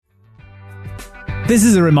This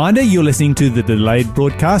is a reminder, you're listening to the delayed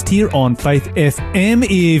broadcast here on Faith FM.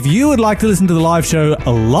 If you would like to listen to the live show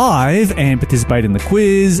live and participate in the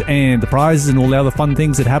quiz and the prizes and all the other fun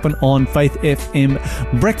things that happen on Faith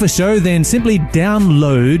FM Breakfast Show, then simply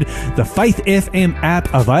download the Faith FM app,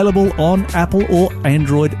 available on Apple or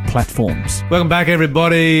Android platforms. Welcome back,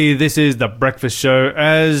 everybody. This is the Breakfast Show,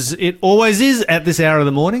 as it always is at this hour of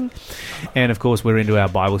the morning. And, of course, we're into our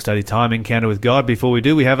Bible study time, Encounter with God. Before we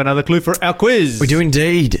do, we have another clue for our quiz. We do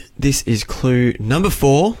indeed. This is clue number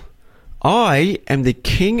 4. I am the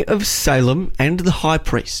King of Salem and the High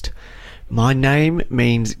Priest. My name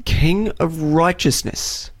means King of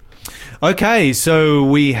Righteousness. Okay, so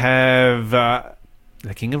we have the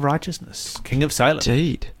King of Righteousness, King of Salem.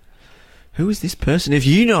 Indeed. Who is this person? If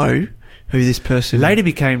you know who this person later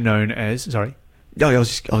became known as... Sorry. Oh, I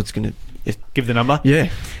was going to... Give the number?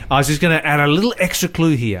 Yeah. I was just going to add a little extra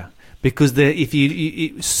clue here, because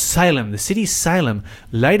Salem, the city Salem,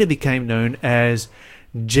 later became known as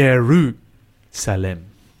Jerusalem.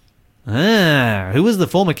 Who was the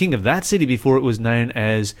former king of that city before it was known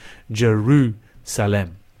as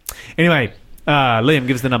Jerusalem? Anyway, Liam,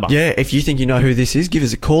 give us the number. Yeah, if you think you know who this is, give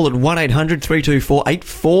us a call at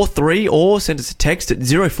 1-800-324-843 or send us a text at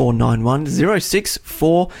 0491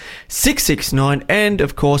 064 669. And,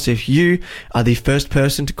 of course, if you are the first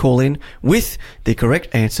person to call in with the correct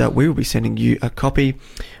answer, we will be sending you a copy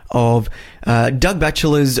of Doug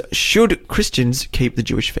Batchelor's Should Christians Keep the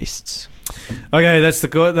Jewish Feasts? Okay, that's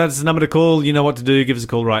the number to call. You know what to do. Give us a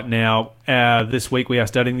call right now. This week we are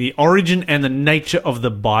studying the origin and the nature of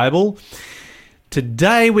the Bible.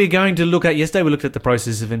 Today we're going to look at, yesterday we looked at the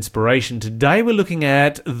process of inspiration. Today we're looking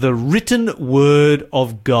at the written word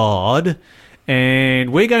of God.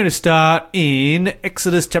 And we're going to start in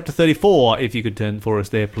Exodus chapter 34. If you could turn for us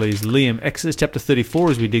there, please, Liam. Exodus chapter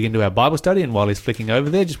 34 as we dig into our Bible study. And while he's flicking over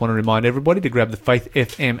there, just want to remind everybody to grab the Faith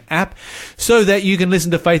FM app so that you can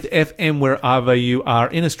listen to Faith FM wherever you are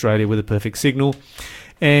in Australia with a perfect signal.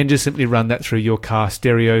 And just simply run that through your car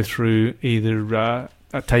stereo through either a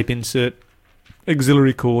tape insert,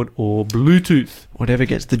 auxiliary cord, or Bluetooth. Whatever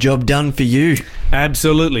gets the job done for you.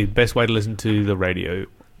 Absolutely. Best way to listen to the radio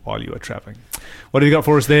while you are travelling. What have you got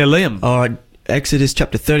for us there, Liam? All right, Exodus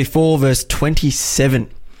chapter 34, verse 27.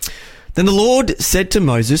 Then the Lord said to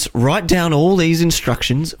Moses, write down all these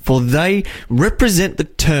instructions, for they represent the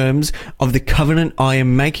terms of the covenant I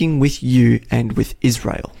am making with you and with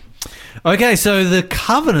Israel. Okay, so the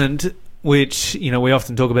covenant, which, you know, we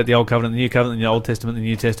often talk about the Old Covenant, the New Covenant, the Old Testament, the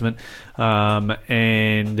New Testament,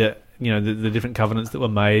 and, you know, the different covenants that were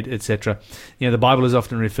made, etc. You know, the Bible is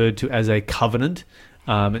often referred to as a covenant.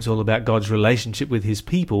 It's all about God's relationship with his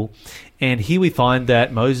people. And here we find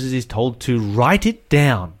that Moses is told to write it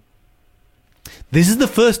down. This is the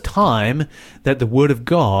first time that the Word of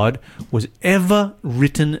God was ever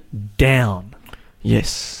written down.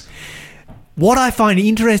 Yes. What I find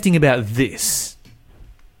interesting about this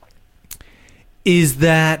is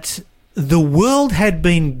that the world had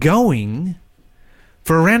been going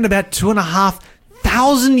for around about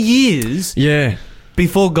 2,500 years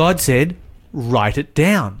before God said, write it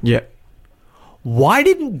down. Yeah. Why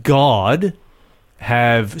didn't God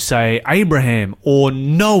have, say, Abraham or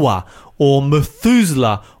Noah or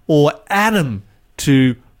Methuselah or Adam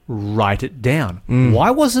to write it down?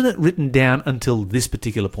 Why wasn't it written down until this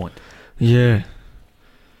particular point? Yeah.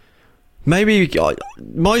 Maybe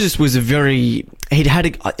Moses was he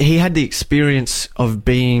had the experience of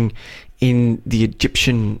being in the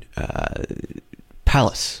Egyptian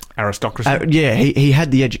palace. Aristocracy. He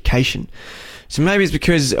had the education. So maybe it's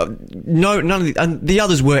because none of the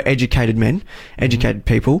others were educated men, educated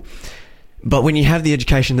people. But when you have the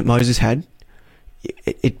education that Moses had,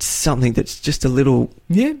 it's something that's just a little...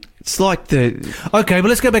 Yeah. It's like the... Okay, but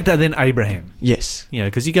let's go back to then Abraham. Yes. You know,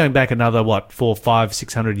 because you're going back another, 400, 500,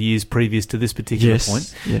 600 years previous to this particular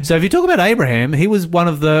point. Yeah. So if you talk about Abraham, he was one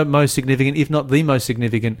of the most significant, if not the most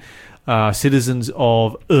significant, citizens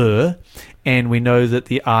of Ur. And we know that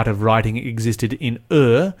the art of writing existed in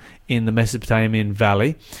Ur, in the Mesopotamian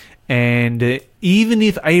valley. And even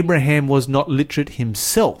if Abraham was not literate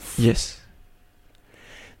himself... Yes.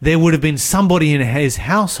 There would have been somebody in his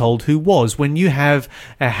household who was. When you have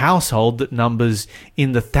a household that numbers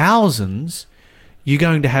in the thousands, you're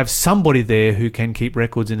going to have somebody there who can keep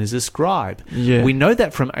records and is a scribe. Yeah. We know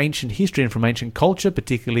that from ancient history and from ancient culture,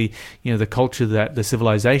 particularly, you know, the culture that the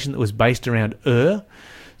civilization that was based around Ur.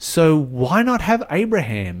 So why not have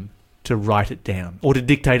Abraham to write it down, or to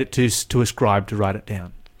dictate it to a scribe to write it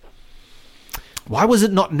down? Why was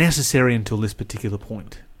it not necessary until this particular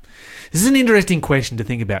point? This is an interesting question to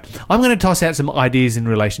think about. I'm going to toss out some ideas in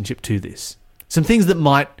relationship to this. Some things that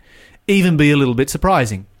might even be a little bit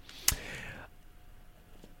surprising.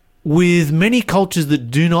 With many cultures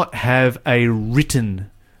that do not have a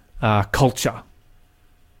written culture,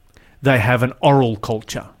 they have an oral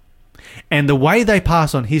culture. And the way they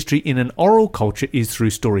pass on history in an oral culture is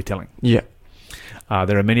through storytelling. Yeah.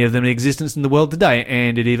 There are many of them in existence in the world today,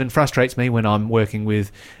 and it even frustrates me when I'm working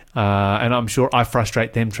with, and I'm sure I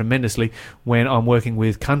frustrate them tremendously, when I'm working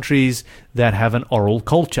with countries that have an oral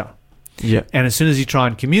culture. Yeah. And as soon as you try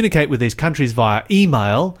and communicate with these countries via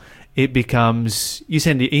email, it becomes, you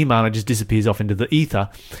send your email and it just disappears off into the ether,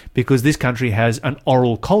 because this country has an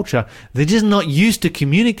oral culture. They're just not used to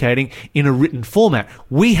communicating in a written format.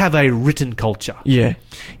 We have a written culture. Yeah.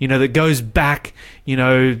 That goes back,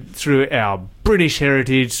 through our British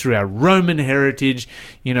heritage, through our Roman heritage,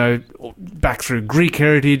 back through Greek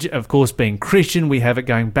heritage. Of course, being Christian, we have it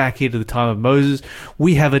going back here to the time of Moses.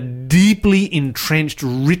 We have a deeply entrenched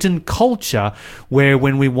written culture where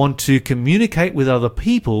when we want to communicate with other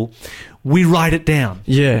people, we write it down.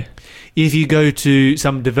 Yeah. If you go to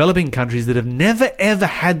some developing countries that have never ever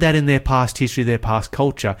had that in their past history, their past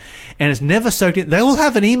culture, and it's never soaked in, they will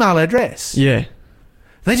have an email address. Yeah.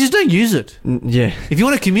 They just don't use it. Yeah. If you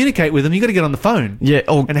want to communicate with them, you've got to get on the phone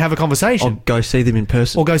and have a conversation. Or go see them in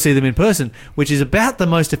person. Which is about the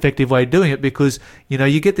most effective way of doing it, because,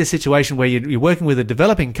 you get this situation where you're working with a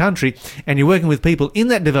developing country and you're working with people in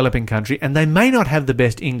that developing country, and they may not have the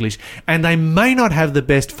best English and they may not have the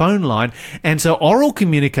best phone line, and so oral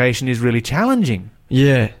communication is really challenging.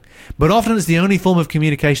 Yeah. But often it's the only form of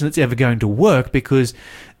communication that's ever going to work, because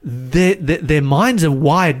their minds are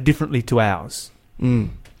wired differently to ours. Mm.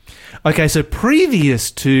 Okay, so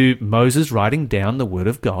previous to Moses writing down the Word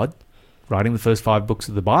of God, writing the first 5 books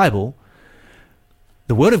of the Bible,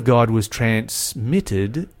 the Word of God was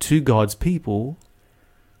transmitted to God's people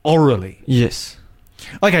orally. Yes.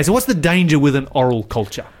 Okay, so what's the danger with an oral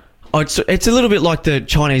culture? Oh, it's a little bit like the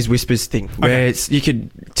Chinese whispers thing, where you could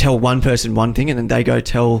tell one person one thing and then they go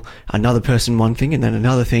tell another person one thing and then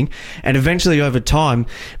another thing. And eventually over time,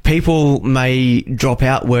 people may drop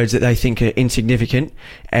out words that they think are insignificant,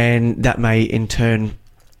 and that may in turn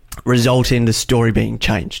result in the story being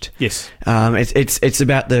changed. Yes. It's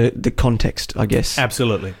about the context, I guess.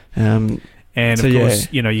 Absolutely. And of course,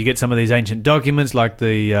 you get some of these ancient documents like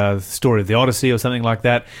the story of the Odyssey or something like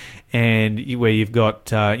that, and where you've got,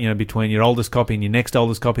 between your oldest copy and your next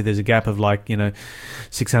oldest copy, there's a gap of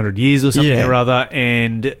 600 years or something or other,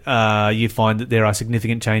 and you find that there are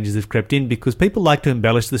significant changes that have crept in because people like to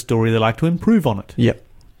embellish the story, they like to improve on it. Yep.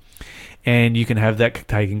 And you can have that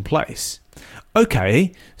taking place.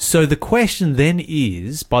 Okay, so the question then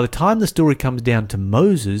is, by the time the story comes down to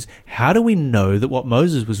Moses, how do we know that what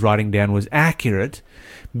Moses was writing down was accurate?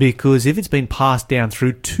 Because if it's been passed down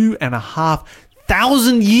through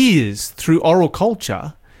 2,500 years through oral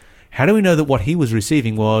culture, how do we know that what he was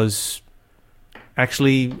receiving was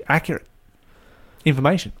actually accurate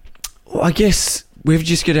information? Well, I guess we've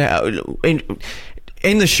just got to...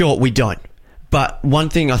 In the short, we don't. But one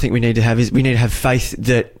thing I think we need to have is we need to have faith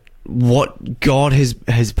that what God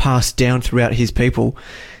has passed down throughout his people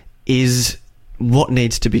is what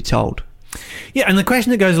needs to be told. Yeah, and the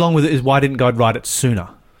question that goes along with it is, why didn't God write it sooner?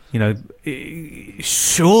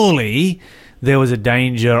 Surely there was a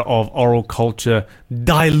danger of oral culture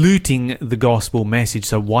diluting the gospel message,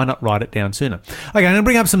 so why not write it down sooner? Okay, I'm going to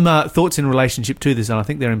bring up some thoughts in relationship to this, and I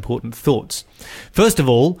think they're important thoughts. First of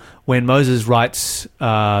all, when Moses writes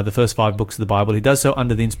the first 5 books of the Bible, he does so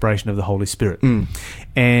under the inspiration of the Holy Spirit. Mm.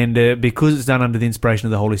 And because it's done under the inspiration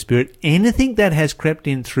of the Holy Spirit, anything that has crept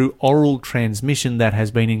in through oral transmission that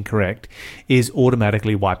has been incorrect is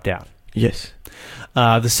automatically wiped out. Yes.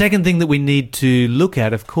 The second thing that we need to look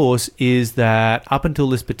at, of course, is that up until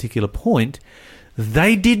this particular point,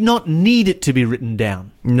 they did not need it to be written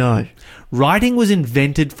down. No. Writing was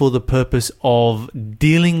invented for the purpose of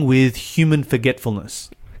dealing with human forgetfulness.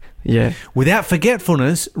 Yeah. Without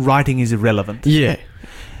forgetfulness, writing is irrelevant. Yeah.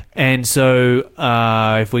 And so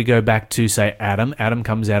if we go back to, say, Adam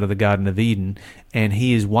comes out of the Garden of Eden, and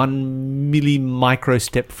he is 1 millimicro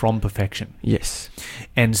step from perfection. Yes.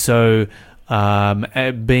 And so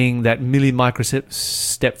being that millimicro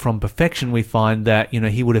step from perfection, we find that,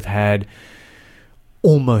 he would have had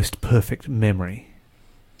almost perfect memory.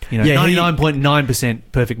 99.9%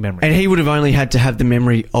 perfect memory. And he would have only had to have the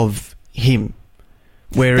memory of him,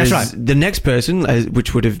 Whereas That's right. the next person,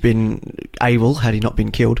 which would have been Abel had he not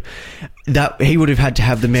been killed, that he would have had to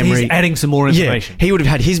have the So memory. he's adding some more information. Yeah, he would have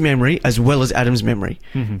had his memory as well as Adam's memory.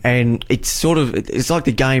 Mm-hmm. And it's like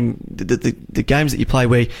the game, the games that you play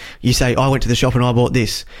where you say, I went to the shop and I bought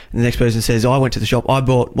this. And the next person says, I went to the shop, I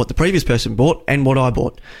bought what the previous person bought and what I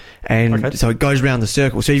bought. And Okay. so it goes round the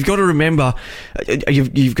circle. So you've got to remember,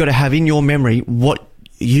 you've got to have in your memory what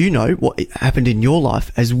happened in your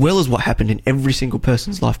life as well as what happened in every single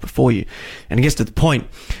person's life before you. And it gets to the point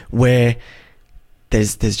where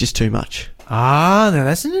there's just too much. Now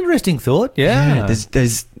that's an interesting thought. Yeah.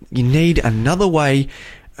 There's you need another way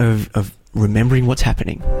of remembering what's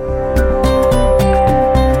happening.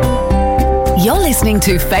 You're listening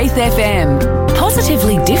to Faith FM,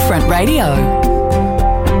 positively different radio.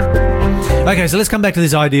 Okay, so let's come back to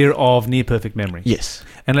this idea of near perfect memory. Yes.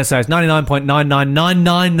 And let's say it's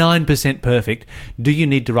 99.99999% perfect. Do you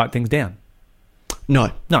need to write things down? No.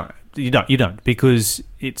 No, you don't. You don't, because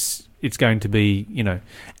it's going to be,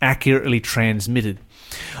 accurately transmitted.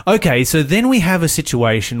 Okay, so then we have a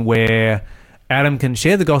situation where Adam can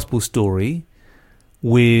share the gospel story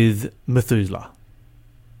with Methuselah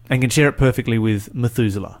and can share it perfectly with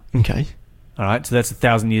Methuselah. Okay. All right, so that's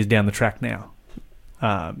 1,000 years down the track now.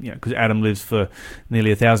 Because Adam lives for nearly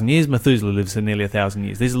 1,000 years, Methuselah lives for nearly 1,000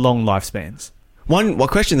 years. These are long lifespans. One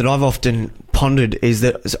question that I've often pondered is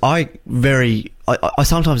that I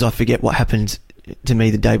sometimes forget what happened to me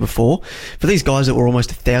the day before. For these guys that were almost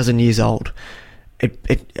 1,000 years old,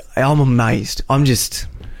 I'm amazed. I'm just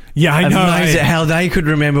amazed at how they could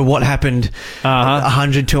remember what happened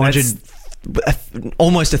 100, 200,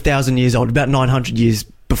 almost 1,000 years old, about 900 years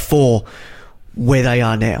before where they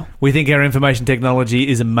are now. We think our information technology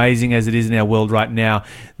is amazing as it is in our world right now.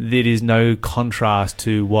 There is no contrast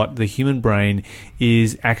to what the human brain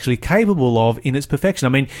is actually capable of in its perfection. I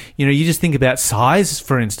mean, you just think about size,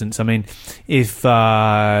 for instance. I mean, if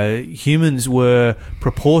humans were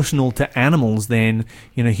proportional to animals, then,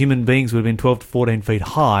 human beings would have been 12 to 14 feet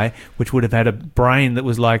high, which would have had a brain that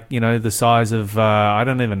was like, the size of, I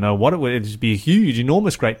don't even know what it would. It'd just be a huge,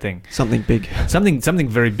 enormous, great thing. Something big. Something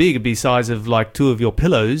very big. It'd be the size of like two of your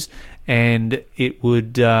pillows, and it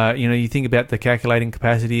would, you think about the calculating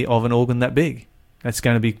capacity of an organ that big. That's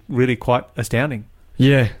going to be really quite astounding.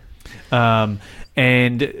 Yeah. And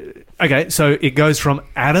okay, so it goes from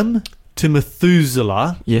Adam to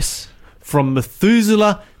Methuselah, Yes. from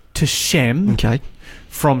Methuselah to Shem, Okay.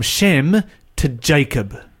 from Shem to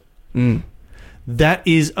Jacob. Mm. That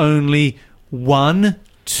is only 1,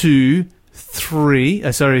 2, 3.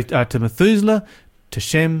 To Methuselah, to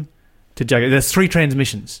Shem, to Jacob. There's 3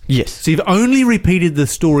 transmissions. Yes. So you've only repeated the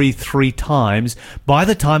story 3 times by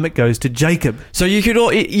the time it goes to Jacob. So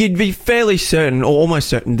you'd be fairly certain, or almost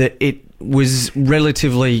certain, that it was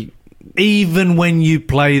relatively. Even when you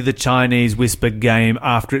play the Chinese whisper game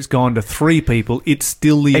after it's gone to 3 people, it's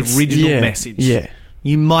still the original message. Yeah.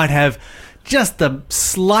 You might have just the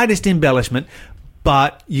slightest embellishment,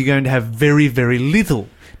 but you're going to have very, very little.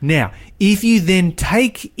 Now, if you then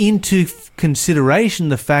take into consideration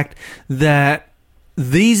the fact that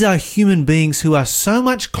these are human beings who are so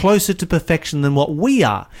much closer to perfection than what we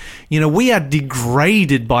are. We are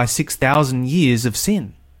degraded by 6,000 years of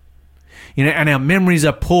sin. And our memories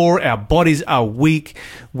are poor, our bodies are weak,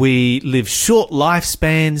 we live short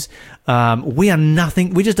lifespans, we are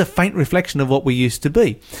nothing, we're just a faint reflection of what we used to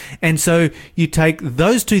be. And so you take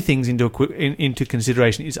those 2 things into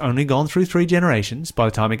consideration. It's only gone through 3 generations by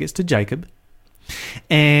the time it gets to Jacob,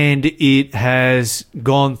 and it has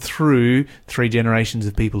gone through 3 generations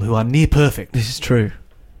of people who are near perfect. This is true.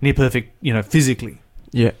 Near perfect, physically.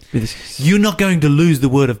 Yeah. You're not going to lose the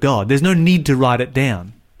word of God. There's no need to write it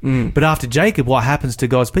down. Mm. But after Jacob, what happens to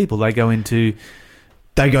God's people? They go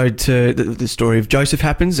to the story of Joseph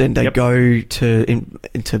happens, and they go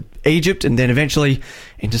into Egypt, and then eventually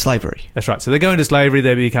into slavery. That's right. So they go into slavery.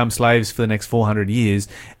 They become slaves for the next 400 years.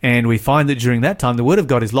 And we find that during that time, the word of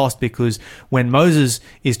God is lost, because when Moses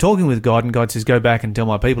is talking with God and God says, go back and tell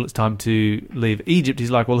my people it's time to leave Egypt, he's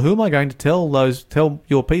like, well, who am I going to tell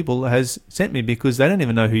your people has sent me, because they don't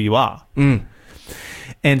even know who you are. Mm.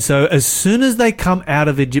 And so as soon as they come out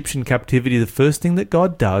of Egyptian captivity, the first thing that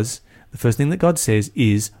God says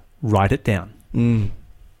is, write it down. Mm.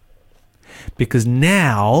 Because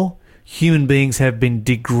now human beings have been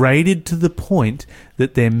degraded to the point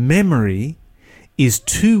that their memory is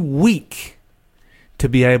too weak to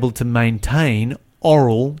be able to maintain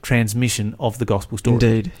oral transmission of the gospel story.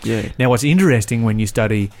 Indeed, yeah. Now, what's interesting when you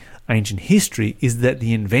study ancient history is that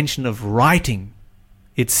the invention of writing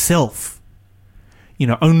itself,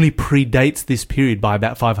 only predates this period by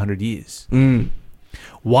about 500 years. Mm.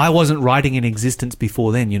 Why wasn't writing in existence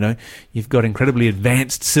before then? You know, you've got incredibly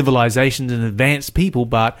advanced civilizations and advanced people,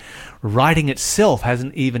 but writing itself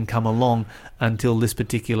hasn't even come along until this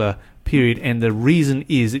particular period. And the reason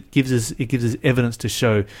is it gives us evidence to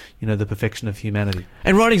show, you know, the perfection of humanity.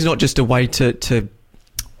 And writing's not just a way to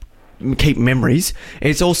keep memories,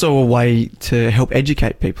 it's also a way to help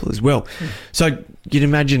educate people as well. So you'd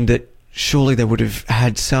imagine that surely they would have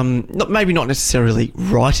had some, maybe not necessarily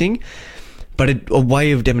writing, but a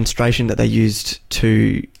way of demonstration that they used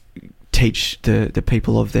to teach the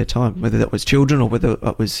people of their time, whether that was children or whether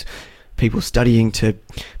it was people studying to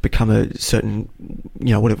become a certain,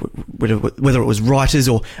 you know, whether it was writers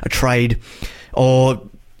or a trade or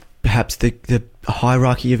perhaps the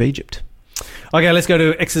hierarchy of Egypt. Okay, let's go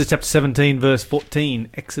to Exodus chapter 17, verse 14.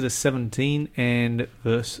 Exodus 17 and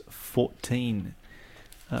verse 14.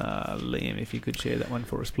 Liam, if you could share that one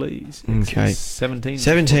for us, please. Okay. Exodus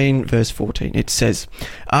 17, verse 14. It says,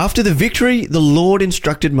 "After the victory, the Lord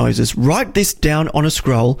instructed Moses, write this down on a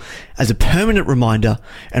scroll as a permanent reminder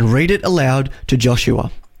and read it aloud to Joshua.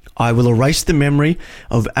 I will erase the memory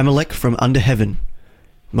of Amalek from under heaven."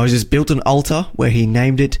 Moses built an altar where he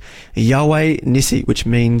named it Yahweh Nissi, which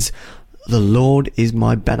means the Lord is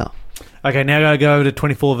my banner. Okay, now I go to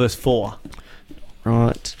 24, verse 4.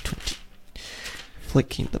 Right.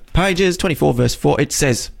 Flicking the pages. 24, verse 4. It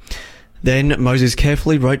says, "Then Moses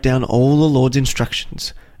carefully wrote down all the Lord's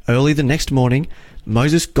instructions. Early the next morning,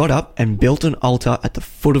 Moses got up and built an altar at the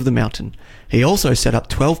foot of the mountain. He also set up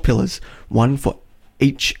 12 pillars, one for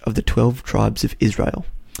each of the 12 tribes of Israel."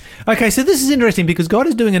 Okay, so this is interesting because God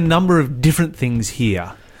is doing a number of different things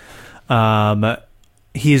here.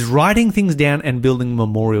 He is writing things down and building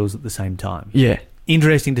memorials at the same time. Yeah.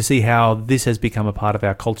 Interesting to see how this has become a part of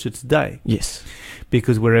our culture today. Yes.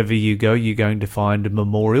 Because wherever you go, you're going to find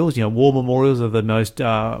memorials. You know, war memorials are the most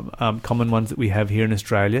common ones that we have here in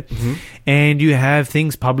Australia. Mm-hmm. And you have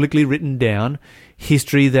things publicly written down,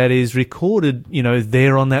 history that is recorded, you know,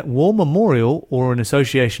 there on that war memorial or in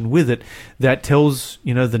association with it that tells,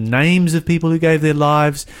 you know, the names of people who gave their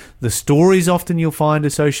lives, the stories often you'll find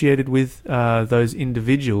associated with those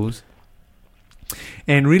individuals.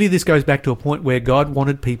 And really this goes back to a point where God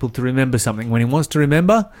wanted people to remember something. When he wants to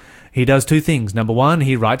remember, he does two things. Number one,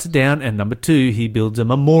 he writes it down, and number two, he builds a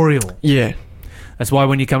memorial. Yeah. That's why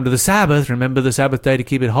when you come to the Sabbath, remember the Sabbath day to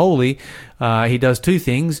keep it holy, he does two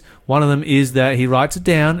things. One of them is that he writes it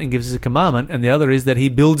down and gives us a commandment, and the other is that he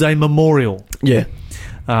builds a memorial. Yeah.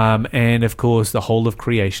 And, of course, the whole of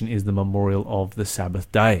creation is the memorial of the Sabbath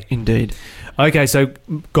day. Indeed. Okay, so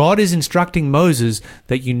God is instructing Moses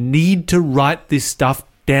that you need to write this stuff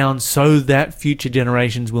down so that future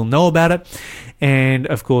generations will know about it. And,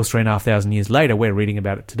 of course, 3,500 years later, we're reading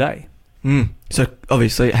about it today. So,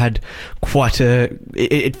 obviously, it had quite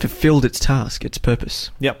it fulfilled its task, its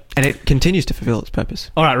purpose. Yep. And it continues to fulfill its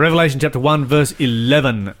purpose. All right, Revelation chapter 1, verse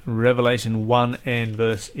 11. Revelation 1 and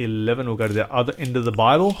verse 11. We'll go to the other end of the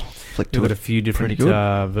Bible. Flick to We've got it. a few different Pretty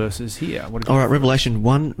good. verses here. What All right, Revelation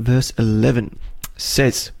 1, verse 11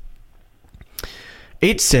 says,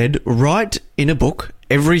 "It said, write in a book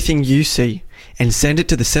everything you see, and send it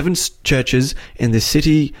to the seven churches in the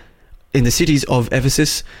cities of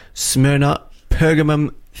Ephesus, Smyrna,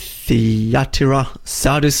 Pergamum, Thyatira,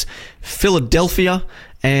 Sardis, Philadelphia,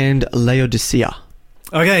 and Laodicea."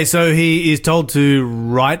 Okay, so he is told to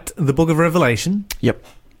write the book of Revelation. Yep.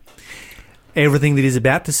 Everything that he's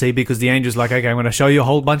about to see, because the angel's like, okay, I'm going to show you a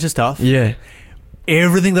whole bunch of stuff. Yeah.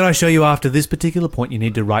 Everything that I show you after this particular point, you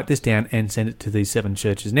need to write this down and send it to these seven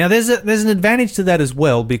churches. Now, there's an advantage to that as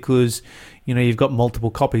well, because, you know, you've got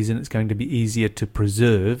multiple copies and it's going to be easier to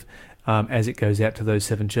preserve as it goes out to those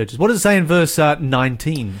seven churches. What does it say in verse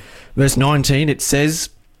 19? Verse 19, it says,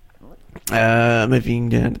 moving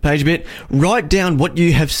down the page a bit, "Write down what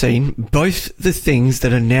you have seen, both the things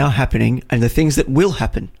that are now happening and the things that will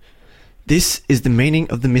happen. This is the meaning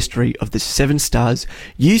of the mystery of the 7 stars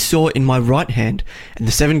you saw in my right hand and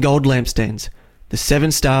the 7 gold lampstands. The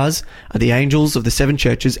 7 stars are the angels of the 7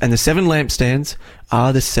 churches, and the 7 lampstands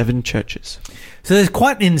are the 7 churches." So there's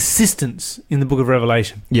quite an insistence in the book of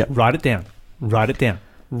Revelation. Yep. Write it down. Write it down.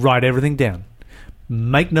 Write everything down.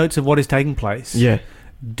 Make notes of what is taking place. Yeah.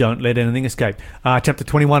 Don't let anything escape. Chapter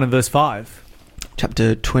 21 and verse 5.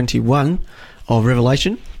 Chapter 21 of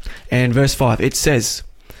Revelation and verse 5, it says,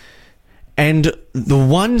 "And the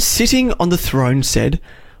one sitting on the throne said,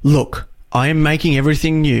 'Look, I am making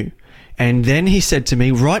everything new.' And then he said to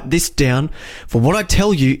me, 'Write this down, for what I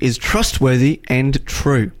tell you is trustworthy and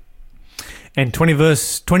true.'" And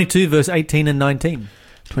 22 verse 18 and 19.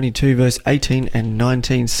 22 verse 18 and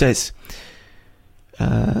 19 says,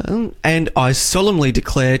 And I solemnly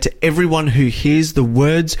declare to everyone who hears the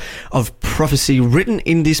words of prophecy written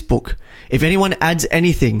in this book, if anyone adds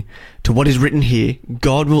anything to what is written here,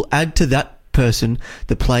 God will add to that person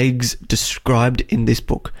the plagues described in this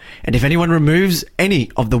book. And if anyone removes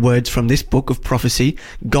any of the words from this book of prophecy,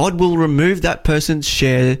 God will remove that person's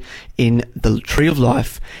share in the tree of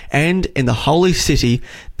life and in the holy city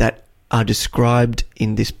that are described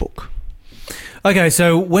in this book. Okay,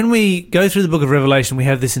 so when we go through the book of Revelation, we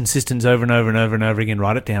have this insistence over and over and over and over again,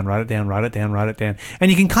 write it down, write it down, write it down, write it down. And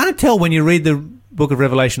you can kind of tell when you read the book of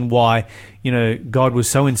Revelation why, God was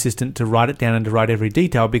so insistent to write it down and to write every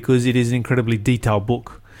detail, because it is an incredibly detailed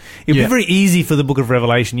book. It would be very easy for the book of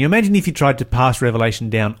Revelation. You imagine if you tried to pass Revelation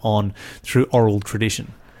down on through oral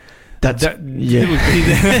tradition. It would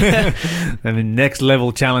be the next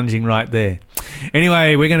level challenging right there.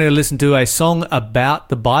 Anyway, we're going to listen to a song about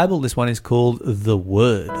the Bible. This one is called The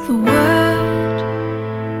Word. The Word,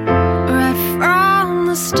 right from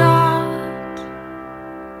the start,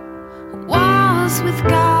 was with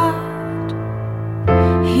God.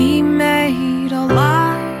 He made all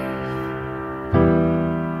life.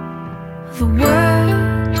 The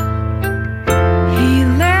Word, He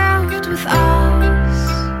lived with us,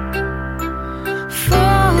 full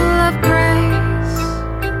of grace.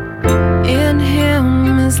 In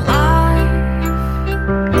Him is life,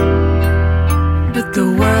 but the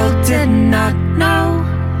world did not know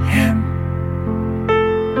Him.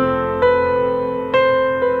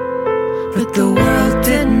 But the world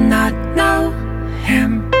did not know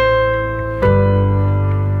Him.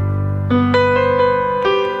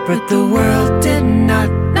 But the world did not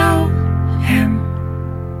know Him.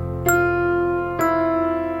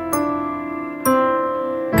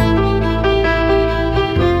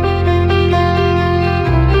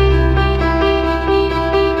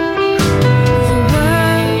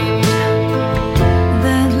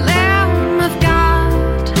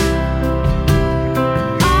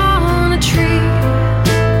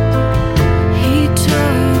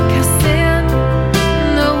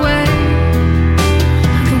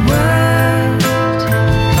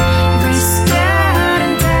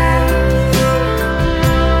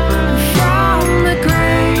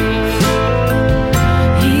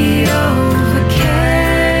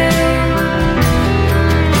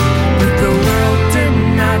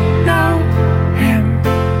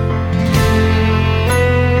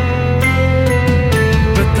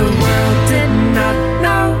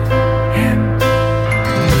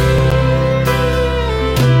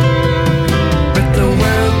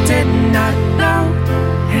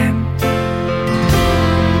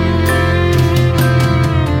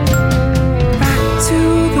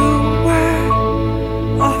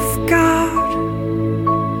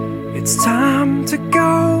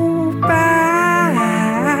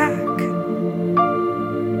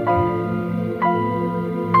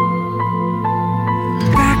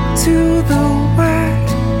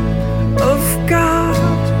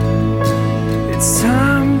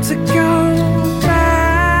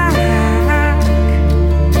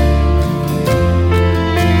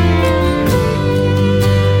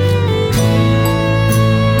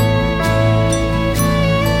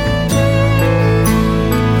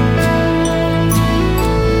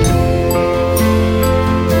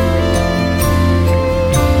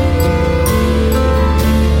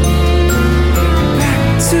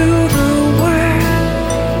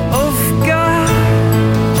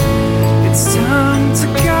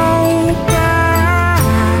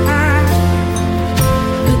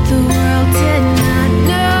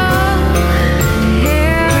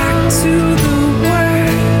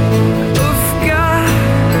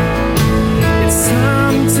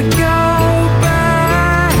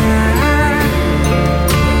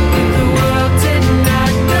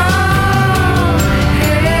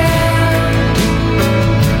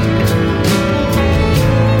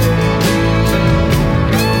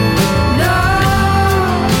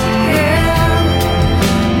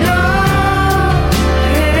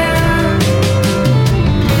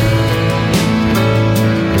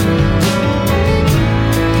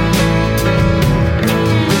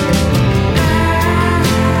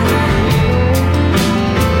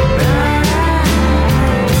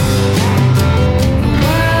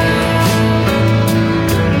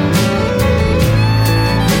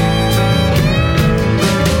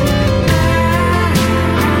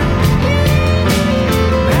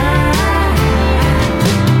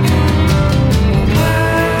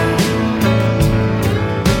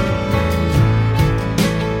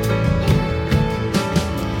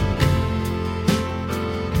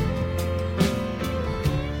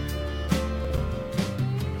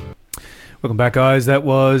 back, guys. That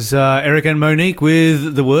was Eric and Monique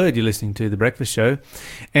with The Word. You're listening to The Breakfast Show.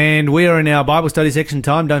 And we are in our Bible study section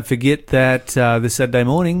time. Don't forget that this Saturday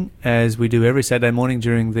morning, as we do every Saturday morning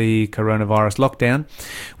during the coronavirus lockdown,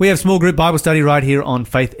 we have small group Bible study right here on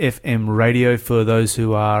Faith FM radio for those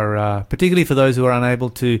who are, particularly for those who are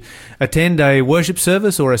unable to attend a worship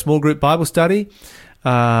service or a small group Bible study.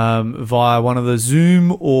 Via one of the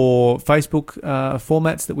Zoom or Facebook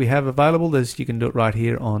formats that we have available. You can do it right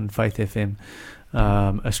here on Faith FM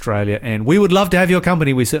Australia. And we would love to have your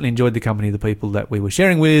company. We certainly enjoyed the company of the people that we were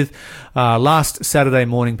sharing with. Last Saturday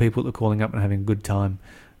morning, people were calling up and having a good time.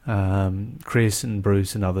 Chris and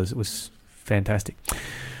Bruce and others. It was fantastic.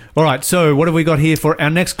 All right, so what have we got here for our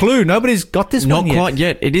next clue? Nobody's got this one yet. Not quite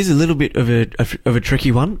yet. It is a little bit of a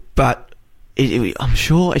tricky one, but I'm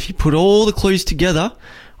sure if you put all the clues together,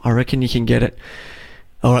 I reckon you can get it.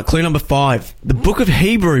 All right, clue number 5. The book of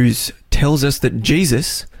Hebrews tells us that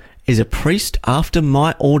Jesus is a priest after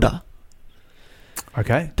my order.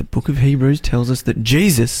 Okay. The book of Hebrews tells us that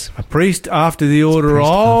Jesus... A priest after the order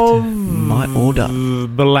of... my order.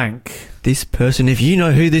 Blank. This person, if you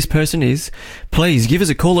know who this person is, please give us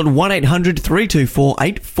a call at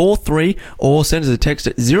 1-800-324-843 or send us a text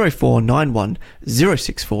at 0491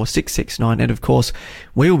 064 669. And of course,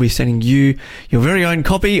 we will be sending you your very own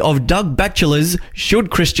copy of Doug Batchelor's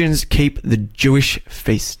Should Christians Keep the Jewish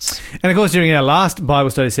Feasts? And of course, during our last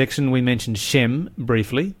Bible study section, we mentioned Shem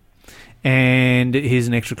briefly. And here's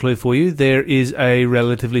an extra clue for you. There is a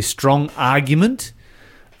relatively strong argument.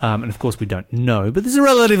 And of course we don't know, but there's a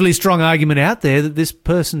relatively strong argument out there that this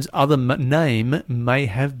person's other name may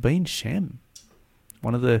have been Shem.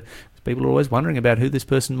 One of the people are always wondering about who this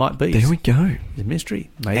person might be. There we go. It's a mystery.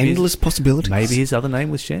 Maybe endless possibilities. Maybe his other name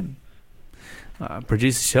was Shem.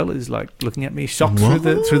 Producer Shell is like looking at me, shocked through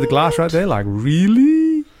the glass right there, like,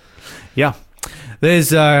 really? Yeah.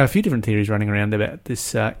 There's a few different theories running around about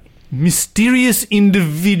this mysterious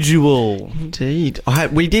individual. Indeed.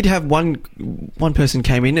 We did have one person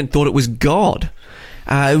came in and thought it was God.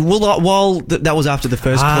 That was after the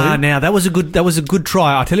first clue. Now that was a good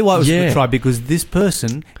try. I'll tell you why it was a good try, because this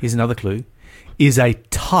person, here's another clue, is a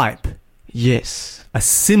type. Yes. A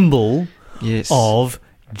symbol of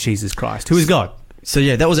Jesus Christ, who is God. So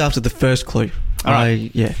that was after the first clue. All right.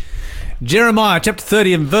 Yeah. Jeremiah chapter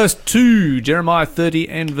 30 and verse 2. Jeremiah 30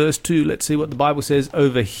 and verse 2. Let's see what the Bible says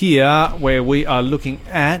over here, where we are looking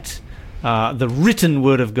at the written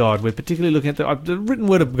word of God. We're particularly looking at the written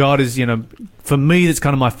word of God is, for me, that's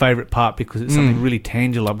kind of my favourite part, because it's something really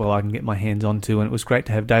tangible I can get my hands onto. And it was great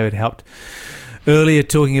to have David helped earlier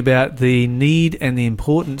talking about the need and the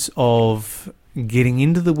importance of getting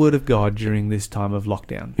into the word of God during this time of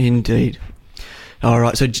lockdown. Indeed. All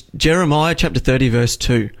right, so Jeremiah chapter 30 verse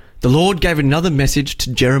 2. The Lord gave another message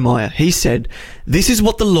to Jeremiah. He said, "This is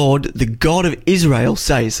what the Lord, the God of Israel,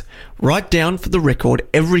 says. Write down for the record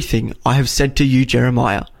everything I have said to you,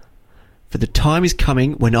 Jeremiah. For the time is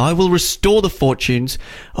coming when I will restore the fortunes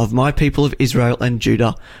of my people of Israel and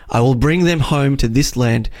Judah. I will bring them home to this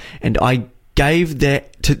land, and I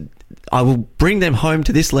will bring them home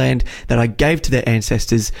to this land that I gave to their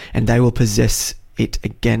ancestors, and they will possess it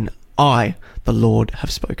again. I, the Lord, have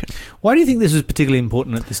spoken." Why do you think this was particularly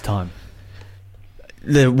important at this time?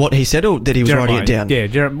 What he said, or that he was writing it down? Yeah,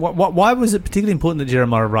 why was it particularly important that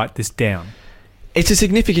Jeremiah write this down? It's a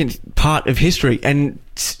significant part of history, and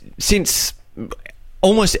since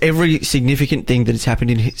almost every significant thing that has happened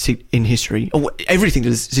in history, or everything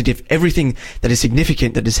that is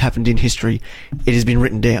significant that has happened in history, it has been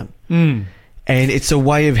written down. And it's a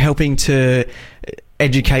way of helping to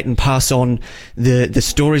educate and pass on the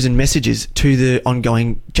stories and messages to the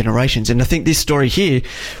ongoing generations. And I think this story here,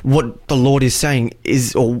 what the Lord is saying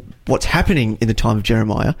is, or what's happening in the time of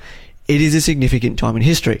Jeremiah, it is a significant time in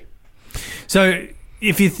history. So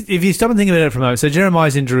if you stop and think about it for a moment, so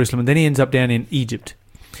Jeremiah's in Jerusalem, and then he ends up down in Egypt,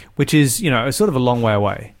 which is, sort of a long way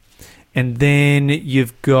away. And then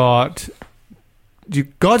God's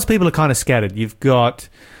people are kind of scattered. You've got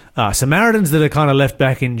Samaritans that are kind of left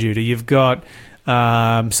back in Judah. You've got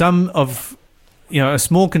some of, a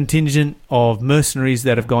small contingent of mercenaries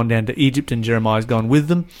that have gone down to Egypt, and Jeremiah's gone with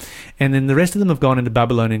them. And then the rest of them have gone into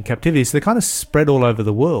Babylon in captivity. So they're kind of spread all over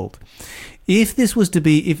the world. If this was to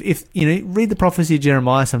be, if read the prophecy of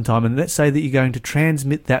Jeremiah sometime, and let's say that you're going to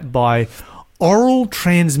transmit that by oral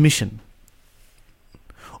transmission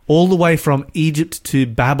all the way from Egypt to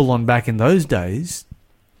Babylon back in those days,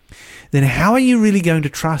 then how are you really going to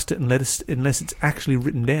trust it unless it's actually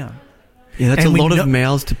written down? Yeah, that's a lot of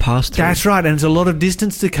mouths to pass through. That's right, and it's a lot of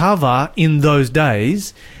distance to cover in those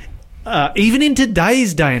days. even in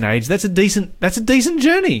today's day and age, that's a decent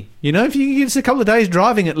journey. You know, if you get a couple of days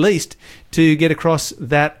driving at least to get across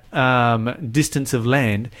that distance of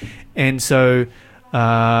land, and so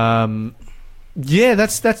that's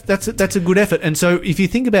a good effort. And so if you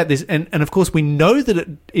think about this, and of course we know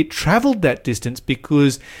that it travelled that distance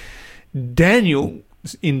because Daniel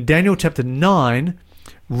in Daniel chapter 9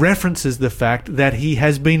 references the fact that he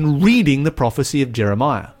has been reading the prophecy of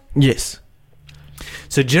Jeremiah. Yes.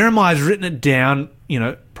 So Jeremiah's written it down, you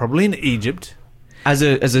know, probably in Egypt. As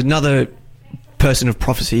another person of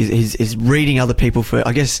prophecy, is reading other people for,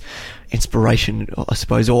 I guess, inspiration, I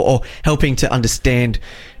suppose, or helping to understand,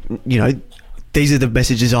 you know, these are the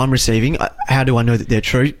messages I'm receiving. How do I know that they're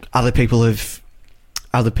true? Other people have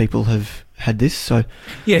had this, so...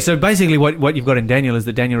 Yeah, so basically what you've got in Daniel is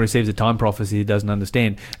that Daniel receives a time prophecy he doesn't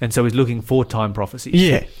understand, and so he's looking for time prophecies.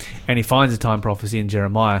 Yeah. And he finds a time prophecy in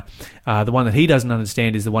Jeremiah. The one that he doesn't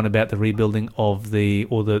understand is the one about the rebuilding of the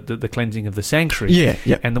cleansing of the sanctuary. Yeah,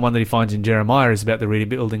 yeah. And the one that he finds in Jeremiah is about the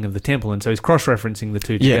rebuilding of the temple, and so he's cross-referencing the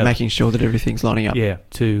two together. Yeah, making sure that everything's lining up. Yeah,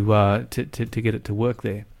 to get it to work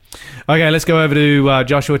there. Okay, let's go over to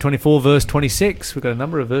Joshua 24, verse 26. We've got a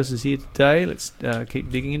number of verses here today. Let's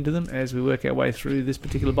keep digging into them as we work our way through this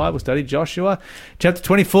particular Bible study. Joshua chapter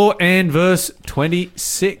 24 and verse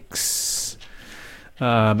 26.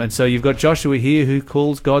 And so you've got Joshua here who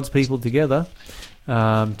calls God's people together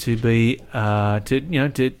to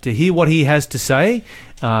hear what he has to say.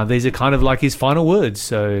 These are kind of like his final words.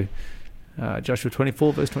 So Joshua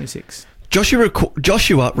 24, verse 26.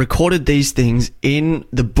 Joshua recorded these things in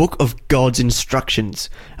the book of God's instructions.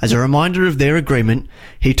 As a reminder of their agreement,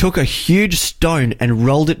 he took a huge stone and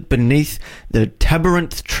rolled it beneath the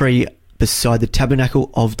terebinth tree beside the tabernacle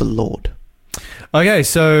of the Lord. Okay,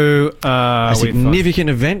 so... a significant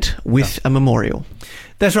event with a memorial.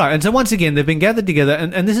 That's right. And so once again, they've been gathered together,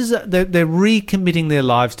 and this is they're recommitting their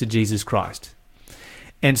lives to Jesus Christ.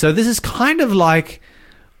 And so this is kind of like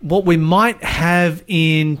what we might have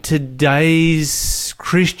in today's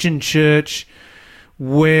Christian church,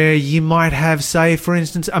 where you might have, say, for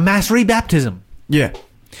instance, a mass rebaptism. Yeah.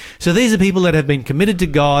 So these are people that have been committed to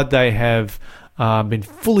God. They have been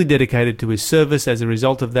fully dedicated to his service. As a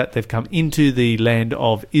result of that, they've come into the land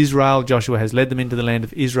of Israel. Joshua has led them into the land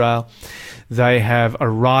of Israel. They have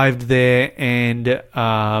arrived there, and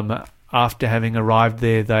after having arrived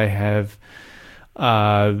there, they have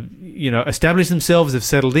established themselves, they've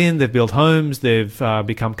settled in, they've built homes, they've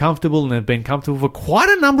become comfortable, and they've been comfortable for quite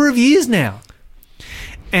a number of years now.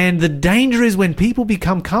 And the danger is when people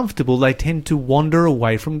become comfortable, they tend to wander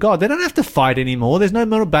away from God. They don't have to fight anymore. There's no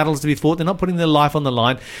more battles to be fought. They're not putting their life on the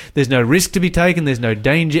line. There's no risk to be taken. There's no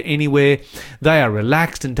danger anywhere. They are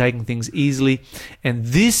relaxed and taking things easily. And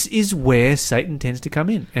this is where Satan tends to come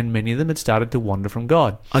in. And many of them had started to wander from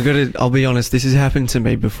God. I'll be honest, this has happened to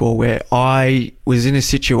me before, where I was in a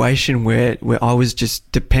situation where I was just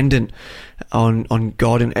dependent on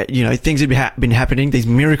God, and things had been happening, these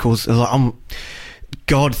miracles. I was like,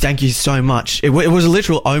 God, thank you so much. It was a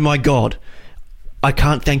literal, oh my God, I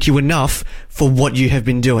can't thank you enough for what you have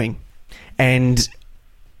been doing. And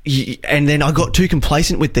then I got too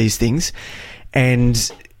complacent with these things,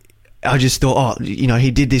 and I just thought,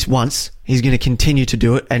 he did this once, he's going to continue to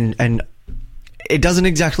do it, and it doesn't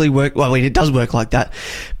exactly work. Well, it does work like that,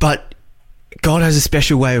 but God has a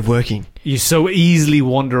special way of working. You so easily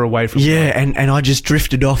wander away from God. Yeah, and I just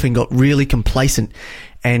drifted off and got really complacent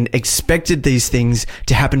and expected these things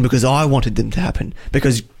to happen because I wanted them to happen.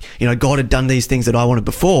 Because, God had done these things that I wanted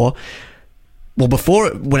before. Well,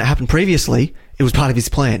 when it happened previously, it was part of his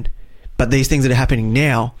plan. But these things that are happening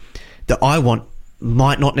now that I want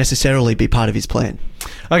might not necessarily be part of his plan.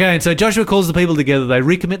 Okay, and so Joshua calls the people together. They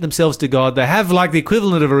recommit themselves to God. They have like the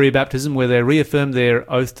equivalent of a rebaptism, where they reaffirm their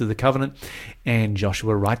oath to the covenant, and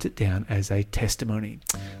Joshua writes it down as a testimony.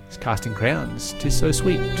 It's casting crowns. 'Tis so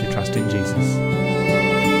sweet to trust in Jesus.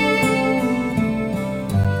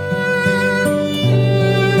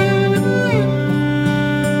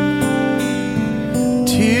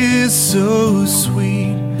 Tis so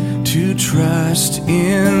sweet to trust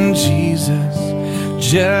in Jesus,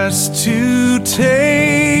 just to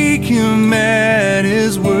take him at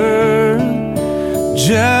his word,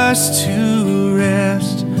 just to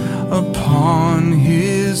rest upon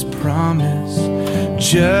his promise,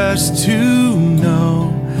 just to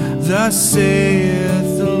know thus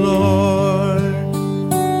saith the Lord.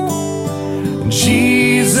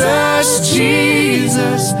 Jesus,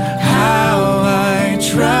 Jesus, how I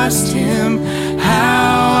trust him,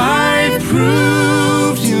 how I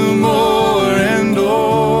proved him o'er and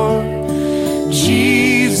o'er.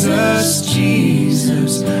 Jesus,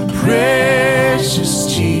 Jesus, precious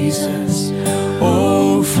Jesus.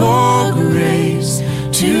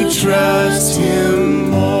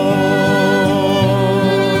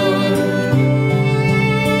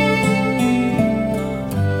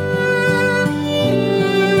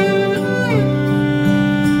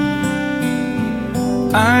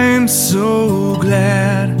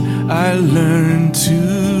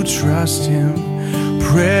 trust him.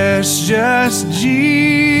 Precious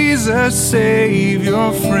Jesus,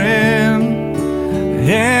 Savior, friend.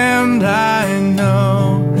 And I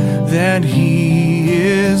know that he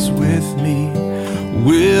is with me,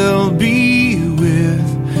 will be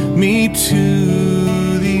with me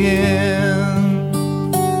to the end.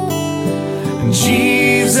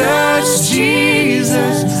 Jesus,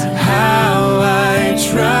 Jesus, how I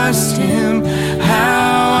trust him,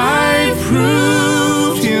 how I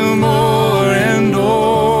proved him more and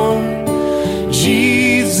more.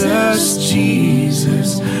 Jesus,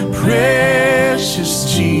 Jesus,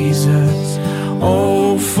 precious Jesus,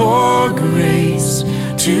 oh, for grace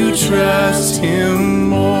to trust him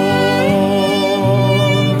more.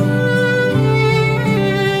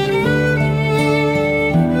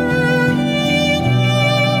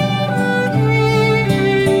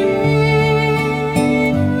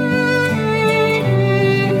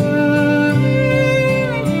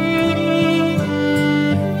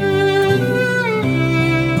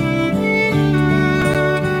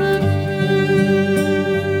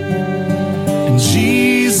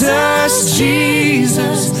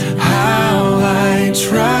 Jesus, how I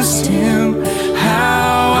trust him,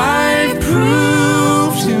 how I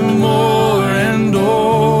proved him more and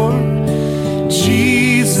more.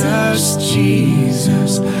 Jesus,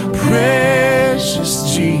 Jesus,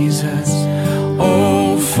 precious Jesus,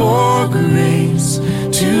 oh, for grace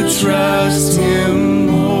to trust him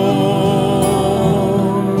more.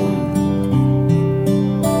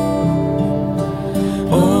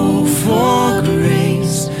 Oh, for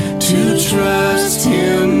grace to trust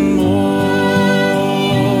him more.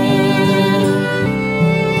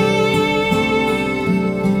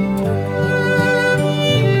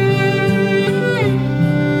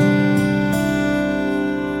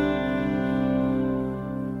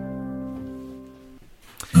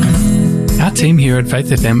 Our team here at Faith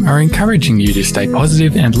FM are encouraging you to stay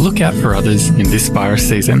positive and look out for others in this virus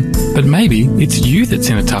season. But maybe it's you that's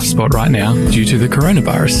in a tough spot right now due to the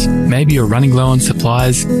coronavirus. Maybe you're running low on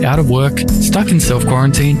supplies, out of work, stuck in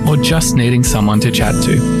self-quarantine, or just needing someone to chat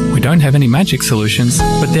to. We don't have any magic solutions,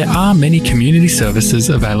 but there are many community services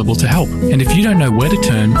available to help. And if you don't know where to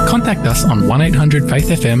turn, contact us on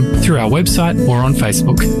 1-800-FAITH-FM through our website or on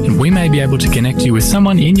Facebook, and we may be able to connect you with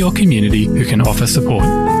someone in your community who can offer support.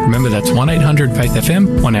 Remember, that's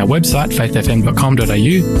 1-800-FAITH-FM on our website,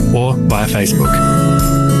 faithfm.com.au, or via Facebook.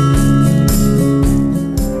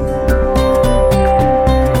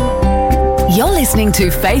 You're listening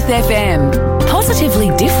to Faith FM,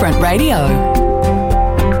 positively different radio.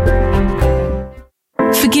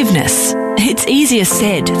 Forgiveness. It's easier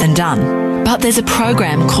said than done. But there's a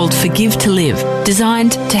program called Forgive to Live,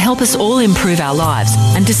 designed to help us all improve our lives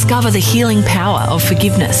and discover the healing power of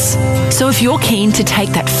forgiveness. So if you're keen to take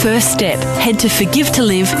that first step, head to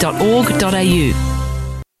forgivetolive.org.au.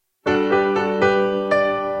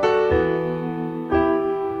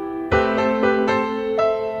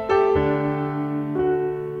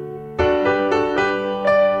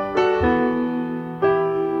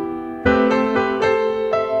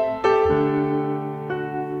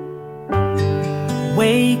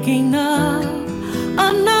 Waking up,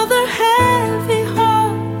 another heavy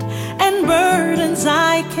heart and burdens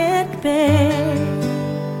I can't bear.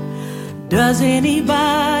 Does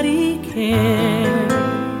anybody care?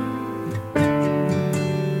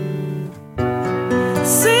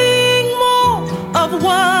 Seeing more of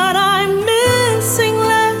what I'm missing,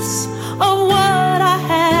 less of what I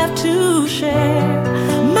have to share.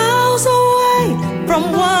 Miles away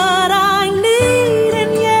from what I need,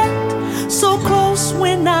 and yet so close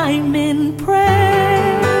when I'm in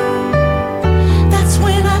prayer. That's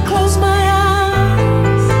when I close my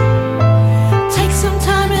eyes, take some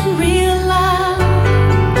time and realize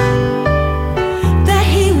that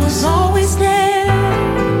he was always there.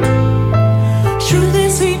 Truth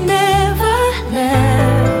is, he never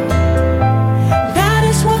left. That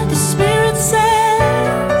is what the Spirit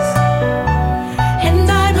says, and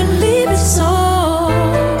I believe it so.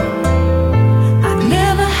 I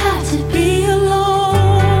never had to be alone.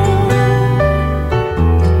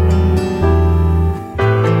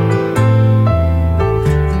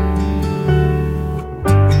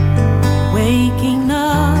 Waking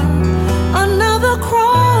up, another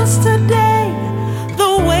cross today.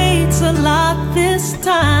 The weight's a lot this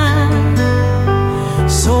time.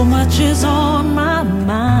 So much is on my mind.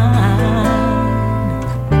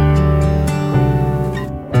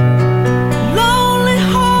 Lonely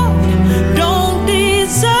heart, don't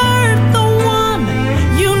desert the one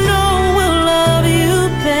you know will love you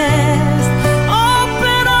best.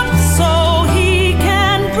 Open up so he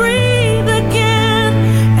can breathe again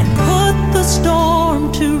and put the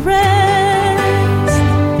storm to rest.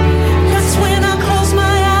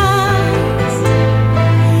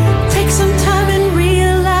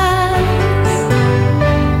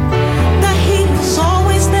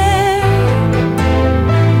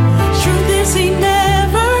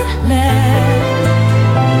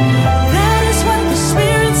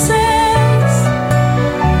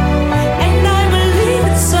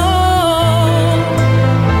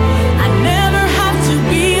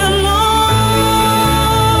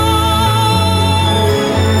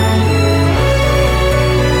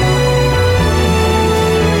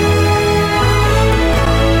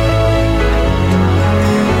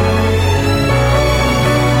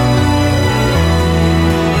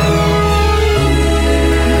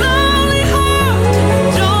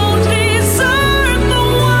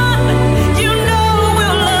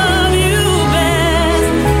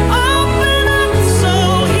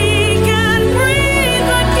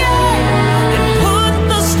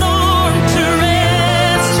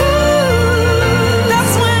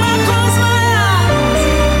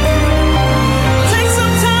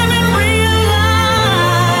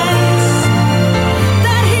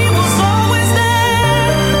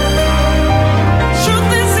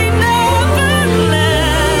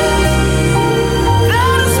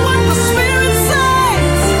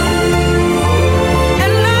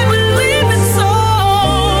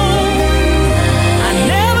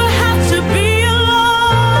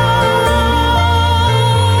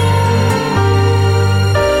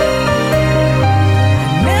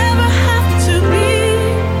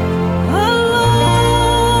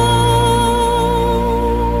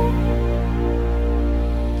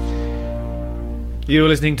 You're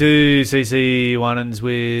listening to CC Winans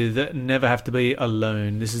with Never Have to Be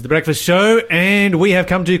Alone. This is The Breakfast Show, and we have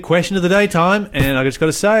come to question of the day time, and I just got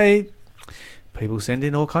to say, people send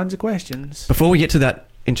in all kinds of questions. Before we get to that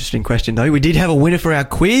interesting question, though, we did have a winner for our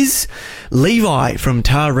quiz. Levi from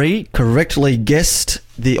Taree correctly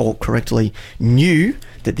correctly knew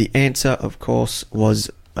that the answer, of course, was,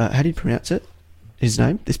 how do you pronounce it? His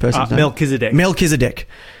name? This person's name? Melchizedek. Melchizedek.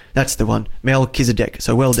 That's the one. Melchizedek.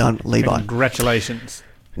 So well done, Levi. Congratulations.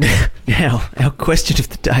 Now, our question of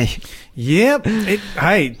the day. Yep.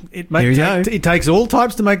 It takes all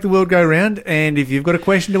types to make the world go round, and if you've got a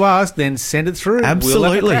question to ask, then send it through. Absolutely.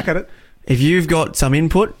 We'll have a crack at it. If you've got some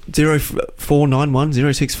input, 0491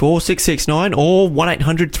 064 669 or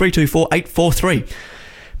 1800 324 843.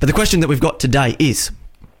 But the question that we've got today is,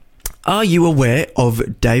 are you aware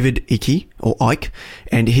of David Icke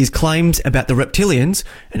and his claims about the reptilians,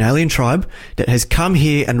 an alien tribe that has come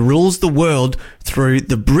here and rules the world through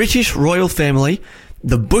the British royal family,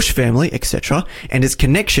 the Bush family, etc., and its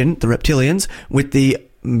connection, the reptilians, with the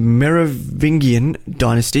Merovingian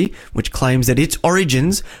dynasty, which claims that its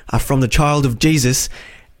origins are from the child of Jesus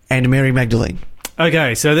and Mary Magdalene?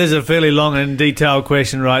 Okay, so there's a fairly long and detailed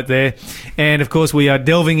question right there. And, of course, we are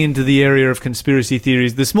delving into the area of conspiracy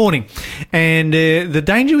theories this morning. And the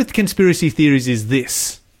danger with conspiracy theories is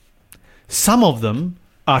this. Some of them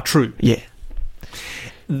are true. Yeah.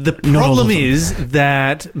 The problem is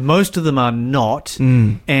that most of them are not,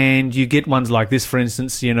 and you get ones like this, for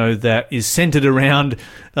instance, that is centered around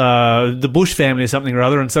the Bush family or something or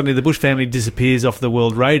other, and suddenly the Bush family disappears off the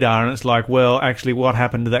world radar, and it's like, well, actually, what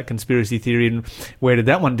happened to that conspiracy theory, and where did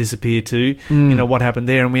that one disappear to? What happened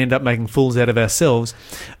there? And we end up making fools out of ourselves.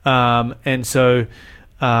 David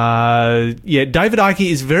Icke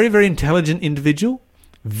is a very, very intelligent individual,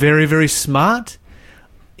 very, very smart.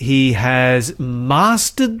 He has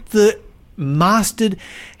mastered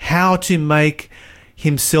how to make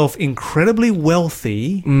himself incredibly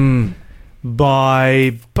wealthy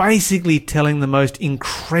by basically telling the most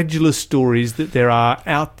incredulous stories that there are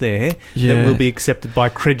out there that will be accepted by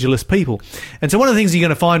credulous people. And so one of the things you're going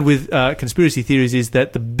to find with conspiracy theories is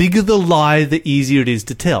that the bigger the lie, the easier it is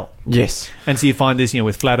to tell. Yes. And so you find this,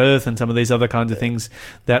 with Flat Earth and some of these other kinds of things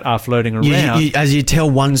that are floating around. As you tell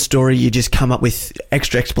one story, you just come up with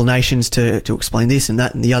extra explanations to explain this and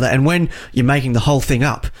that and the other. And when you're making the whole thing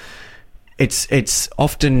up, it's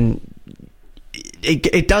often...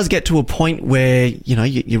 It does get to a point where,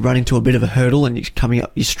 you run into a bit of a hurdle and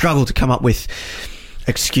you struggle to come up with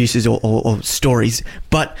excuses or stories.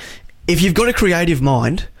 But if you've got a creative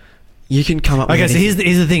mind... You can come up with anything. So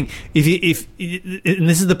here's the thing. And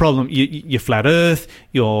this is the problem. You're Flat Earth.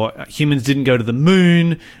 Your humans didn't go to the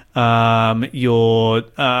moon. Your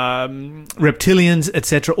reptilians,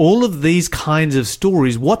 etc. All of these kinds of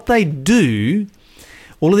stories, what they do,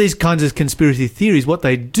 all of these kinds of conspiracy theories, what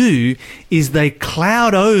they do is they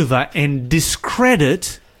cloud over and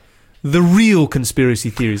discredit the real conspiracy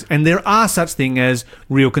theories. And there are such things as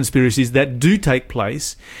real conspiracies that do take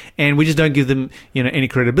place, and we just don't give them, any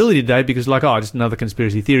credibility today because just another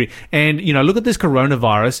conspiracy theory. And, look at this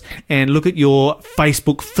coronavirus and look at your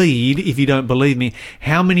Facebook feed, if you don't believe me,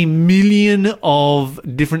 how many million of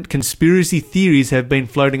different conspiracy theories have been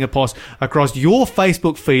floating across your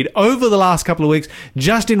Facebook feed over the last couple of weeks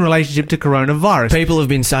just in relationship to coronavirus. People have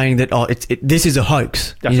been saying that, this is a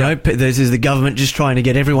hoax. That's right. This is the government just trying to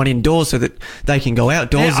get everyone indoors so that they can go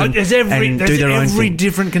outdoors and do their own thing. Every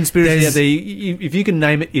different conspiracy out there. If you can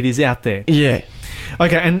name it, it is out there. Yeah.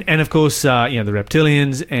 Okay, and of course, the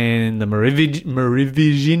reptilians and the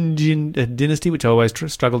Merovingian dynasty, which I always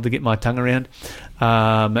struggled to get my tongue around,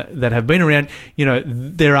 that have been around.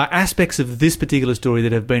 There are aspects of this particular story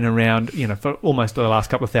that have been around, for almost the last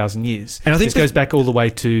couple of thousand years. And I think this goes back all the way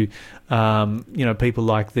to, people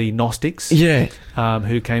like the Gnostics,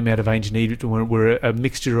 who came out of ancient Egypt and were a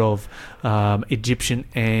mixture of Egyptian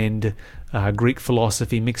and Greek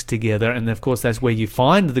philosophy mixed together, and of course that's where you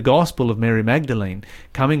find the Gospel of Mary Magdalene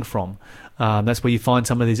coming from. That's where you find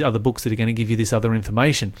some of these other books that are going to give you this other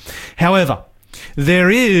information. However, there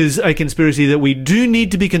is a conspiracy that we do need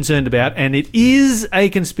to be concerned about, and it is a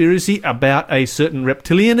conspiracy about a certain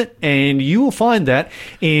reptilian, and you will find that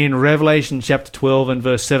in Revelation chapter 12 and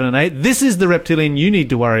verse 7 and 8. This is the reptilian you need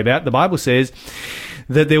to worry about. The Bible says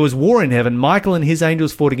that there was war in heaven. Michael and his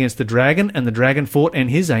angels fought against the dragon, and the dragon fought and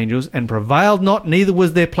his angels, and prevailed not, neither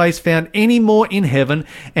was their place found any more in heaven.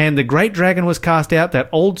 And the great dragon was cast out, that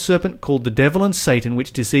old serpent called the devil and Satan,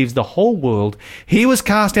 which deceives the whole world. He was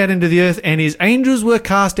cast out into the earth, and his angels were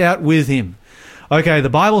cast out with him. Okay, the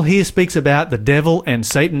Bible here speaks about the devil and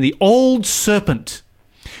Satan, the old serpent,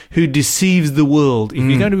 who deceives the world. If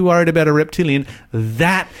you're going to be worried about a reptilian,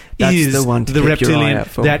 that's the one to the keep your eye reptilian. out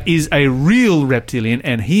for. That is a real reptilian,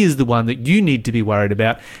 and he is the one that you need to be worried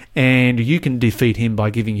about, and you can defeat him by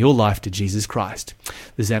giving your life to Jesus Christ.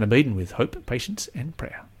 This is Anna Beaton with Hope, Patience and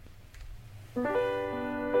Prayer.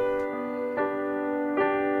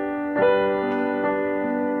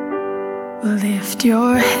 Lift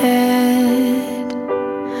your head,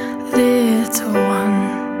 little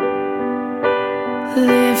one.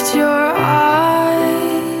 Lift your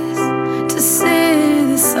eyes to see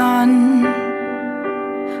the sun.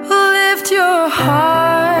 Lift your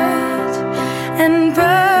heart and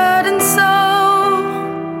burden soul.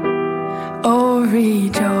 Oh,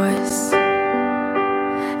 rejoice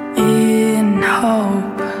in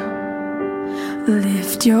hope.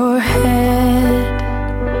 Lift your head,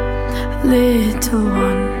 little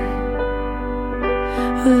one.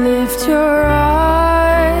 Lift your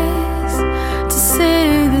eyes to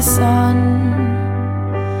see the sun.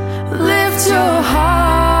 Lift your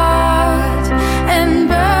heart and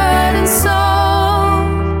burden soul.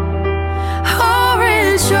 Oh,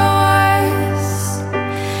 rejoice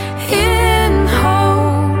in hope.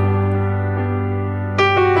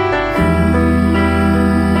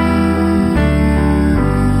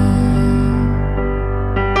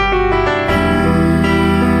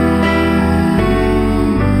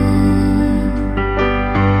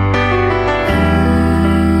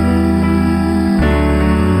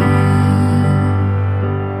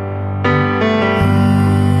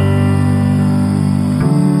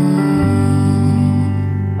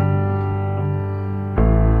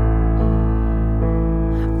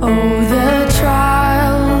 Oh, the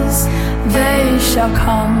trials, they shall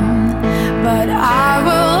come, but I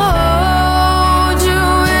will hold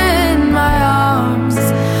you in my arms.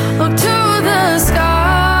 Look to the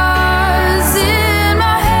skies in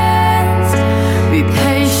my hands. Be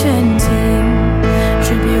patient in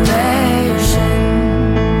tribulation.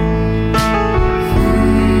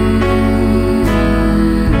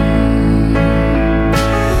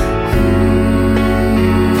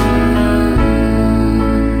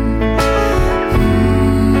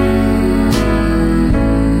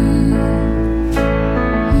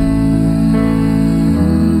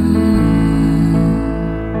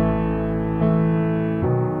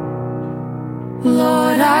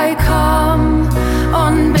 Lord, I come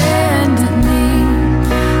on bended knee.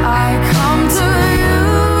 I come to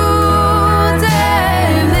you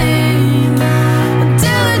daily.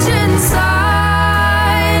 Diligence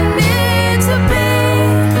I need to be,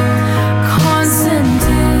 constant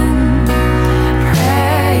in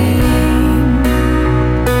praying.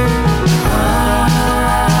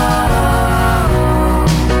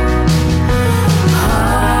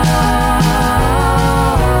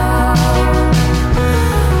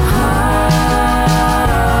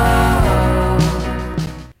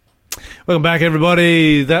 Welcome back,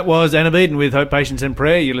 everybody. That was Anna Beaton with Hope, Patience and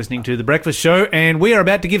Prayer. You're listening to The Breakfast Show, and we are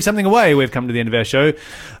about to give something away. We've come to the end of our show.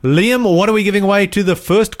 Liam, what are we giving away to the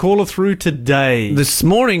first caller through today? This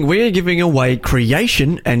morning, we are giving away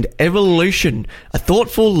Creation and Evolution, a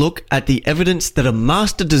thoughtful look at the evidence that a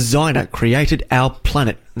master designer created our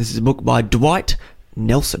planet. This is a book by Dwight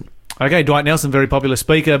Nelson. Okay, Dwight Nelson, very popular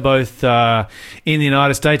speaker, both in the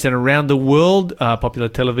United States and around the world, popular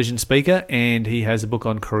television speaker, and he has a book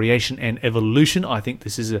on creation and evolution. I think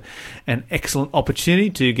this is an excellent opportunity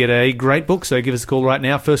to get a great book, so give us a call right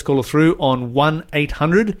now. First caller through on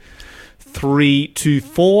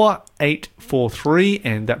 1-800-324-843,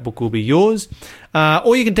 and that book will be yours.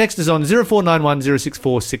 Or you can text us on 0491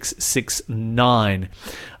 064 669.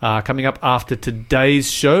 Coming up after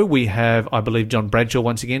today's show, we have, I believe, John Bradshaw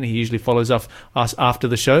once again. He usually follows us after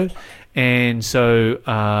the show. And so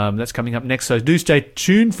that's coming up next. So do stay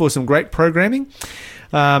tuned for some great programming.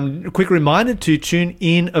 A quick reminder to tune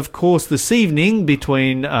in, of course, this evening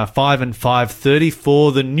between 5 and 5:30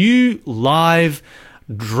 for the new live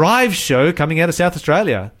drive show coming out of South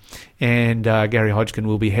Australia. And Gary Hodgkin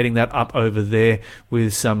will be heading that up over there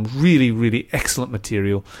with some really, really excellent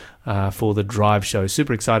material for the drive show.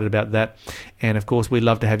 Super excited about that. And, of course, we'd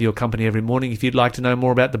love to have your company every morning. If you'd like to know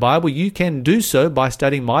more about the Bible, you can do so by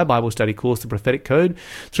studying my Bible study course, The Prophetic Code,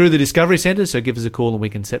 through the Discovery Centre. So give us a call and we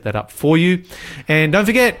can set that up for you. And don't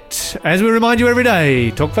forget, as we remind you every day,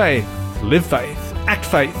 talk faith, live faith, act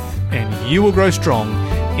faith, and you will grow strong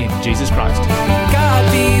in Jesus Christ.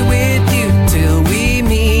 God be with you till we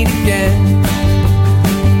meet again.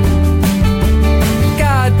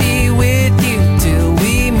 God be with you till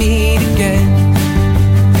we meet again.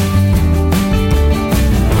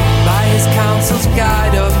 By his counsel's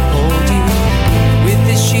guide uphold you, with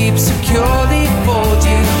his sheep securely fold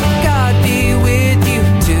you. God be with you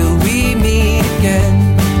till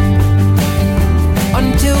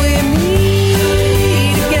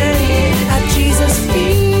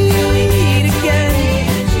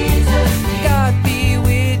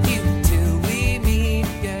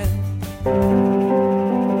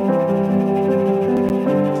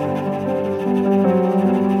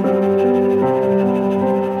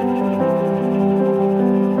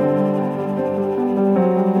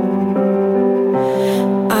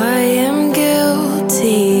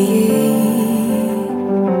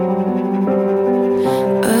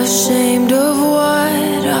ashamed of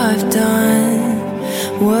what I've done,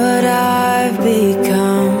 what I've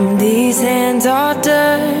become. These hands are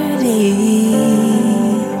dirty.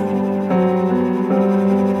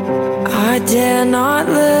 I dare not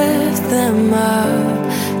lift them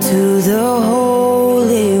up to the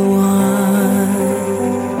Holy One.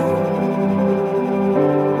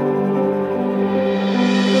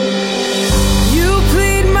 You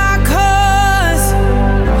plead my cause,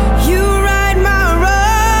 you right my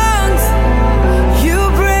wrongs, you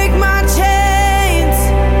break my chains,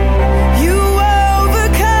 you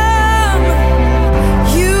overcome,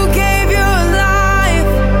 you gave your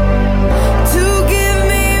life to give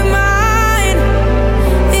me mine.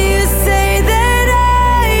 You say that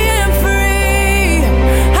I am free.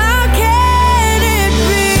 How can it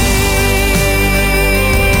be?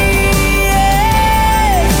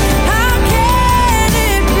 How can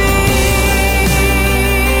it be?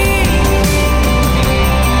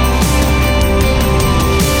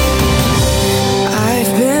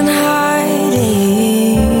 I've been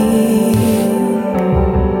hiding,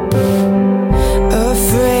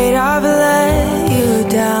 afraid I've let you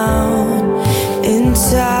down.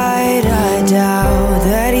 Inside I doubt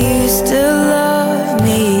that you still love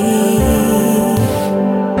me,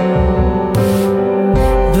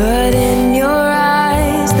 but in your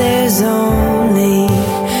eyes there's only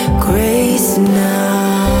grace now.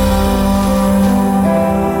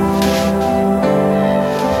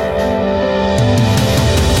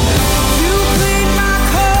 You plead my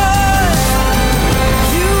cause,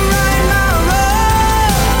 you right my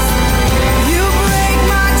wrongs, you break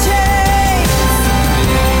my chains,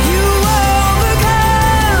 you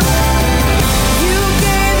overcome, you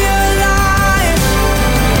gave your life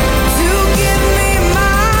to give me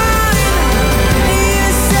mine. You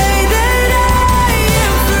say that I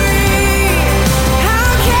am free. How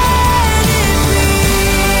can it be?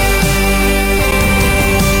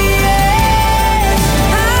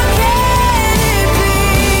 How can it be?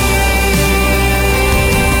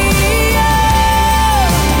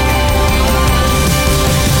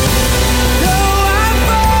 Though I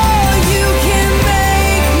fall, you can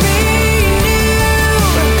make me new.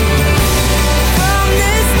 From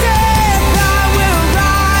this death I will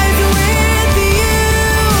rise with you.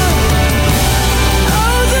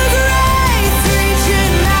 Oh, the grace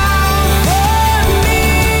reaching out for me.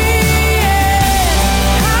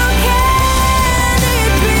 How can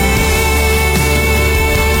it be?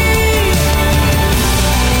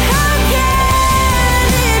 How can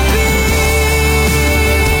it be?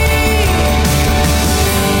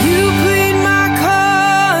 You plead my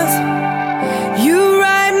cause, you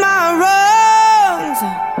right my wrongs,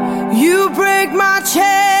 you break my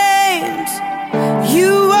chains,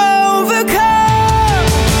 you overcome,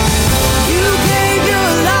 you gave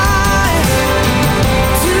your life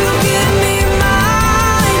to give me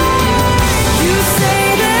mine. You say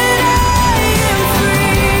that I am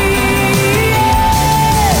free.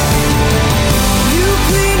 You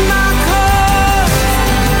plead my cause,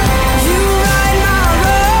 you right my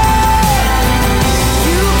wrongs,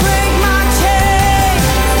 you break my chains,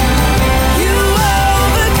 you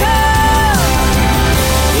overcome,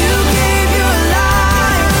 you gave your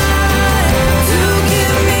life to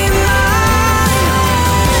give me mine.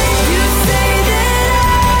 You say that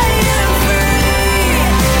I am free.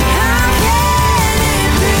 How can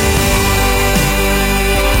it be?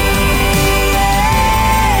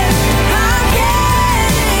 How can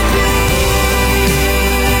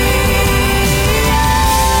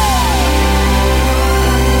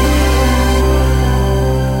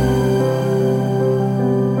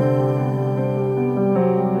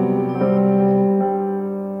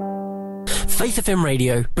Faith FM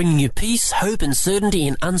Radio, bringing you peace, hope and certainty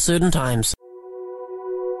in uncertain times.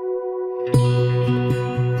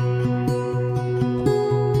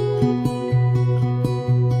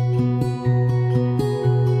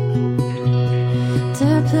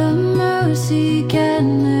 Depth of mercy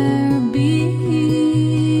can there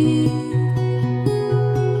be?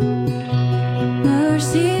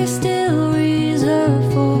 Mercy still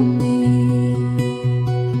reserved for me.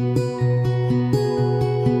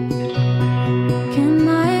 Can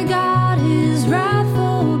my God his wrath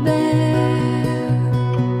forbear?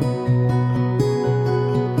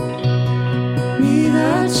 Me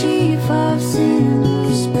the chief of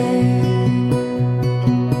sinners spare.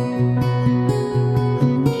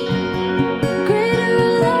 Greater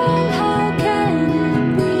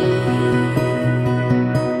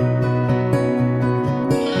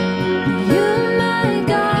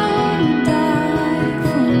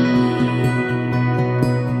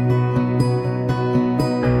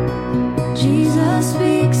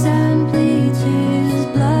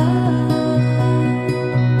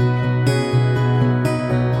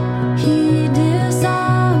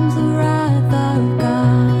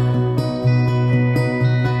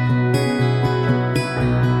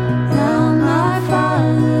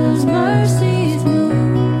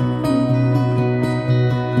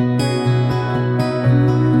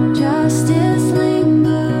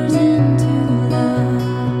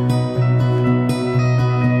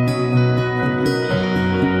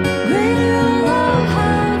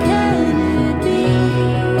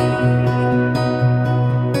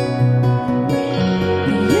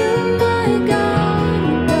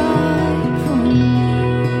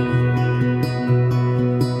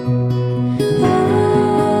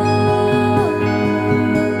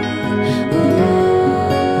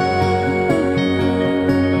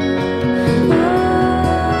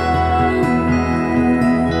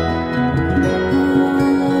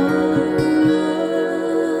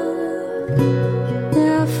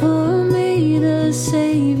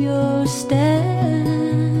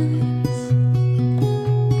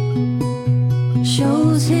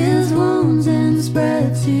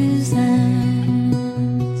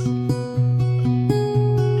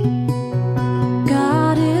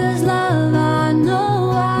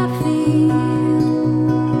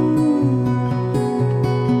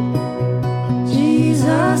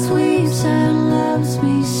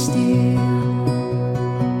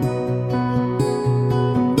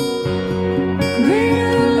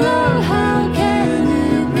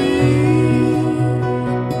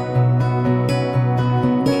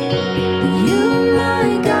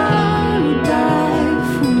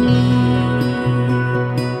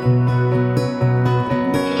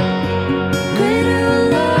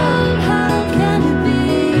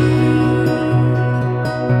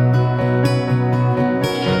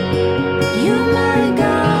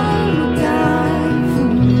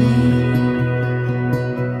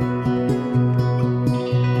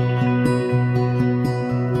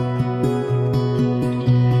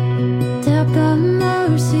up the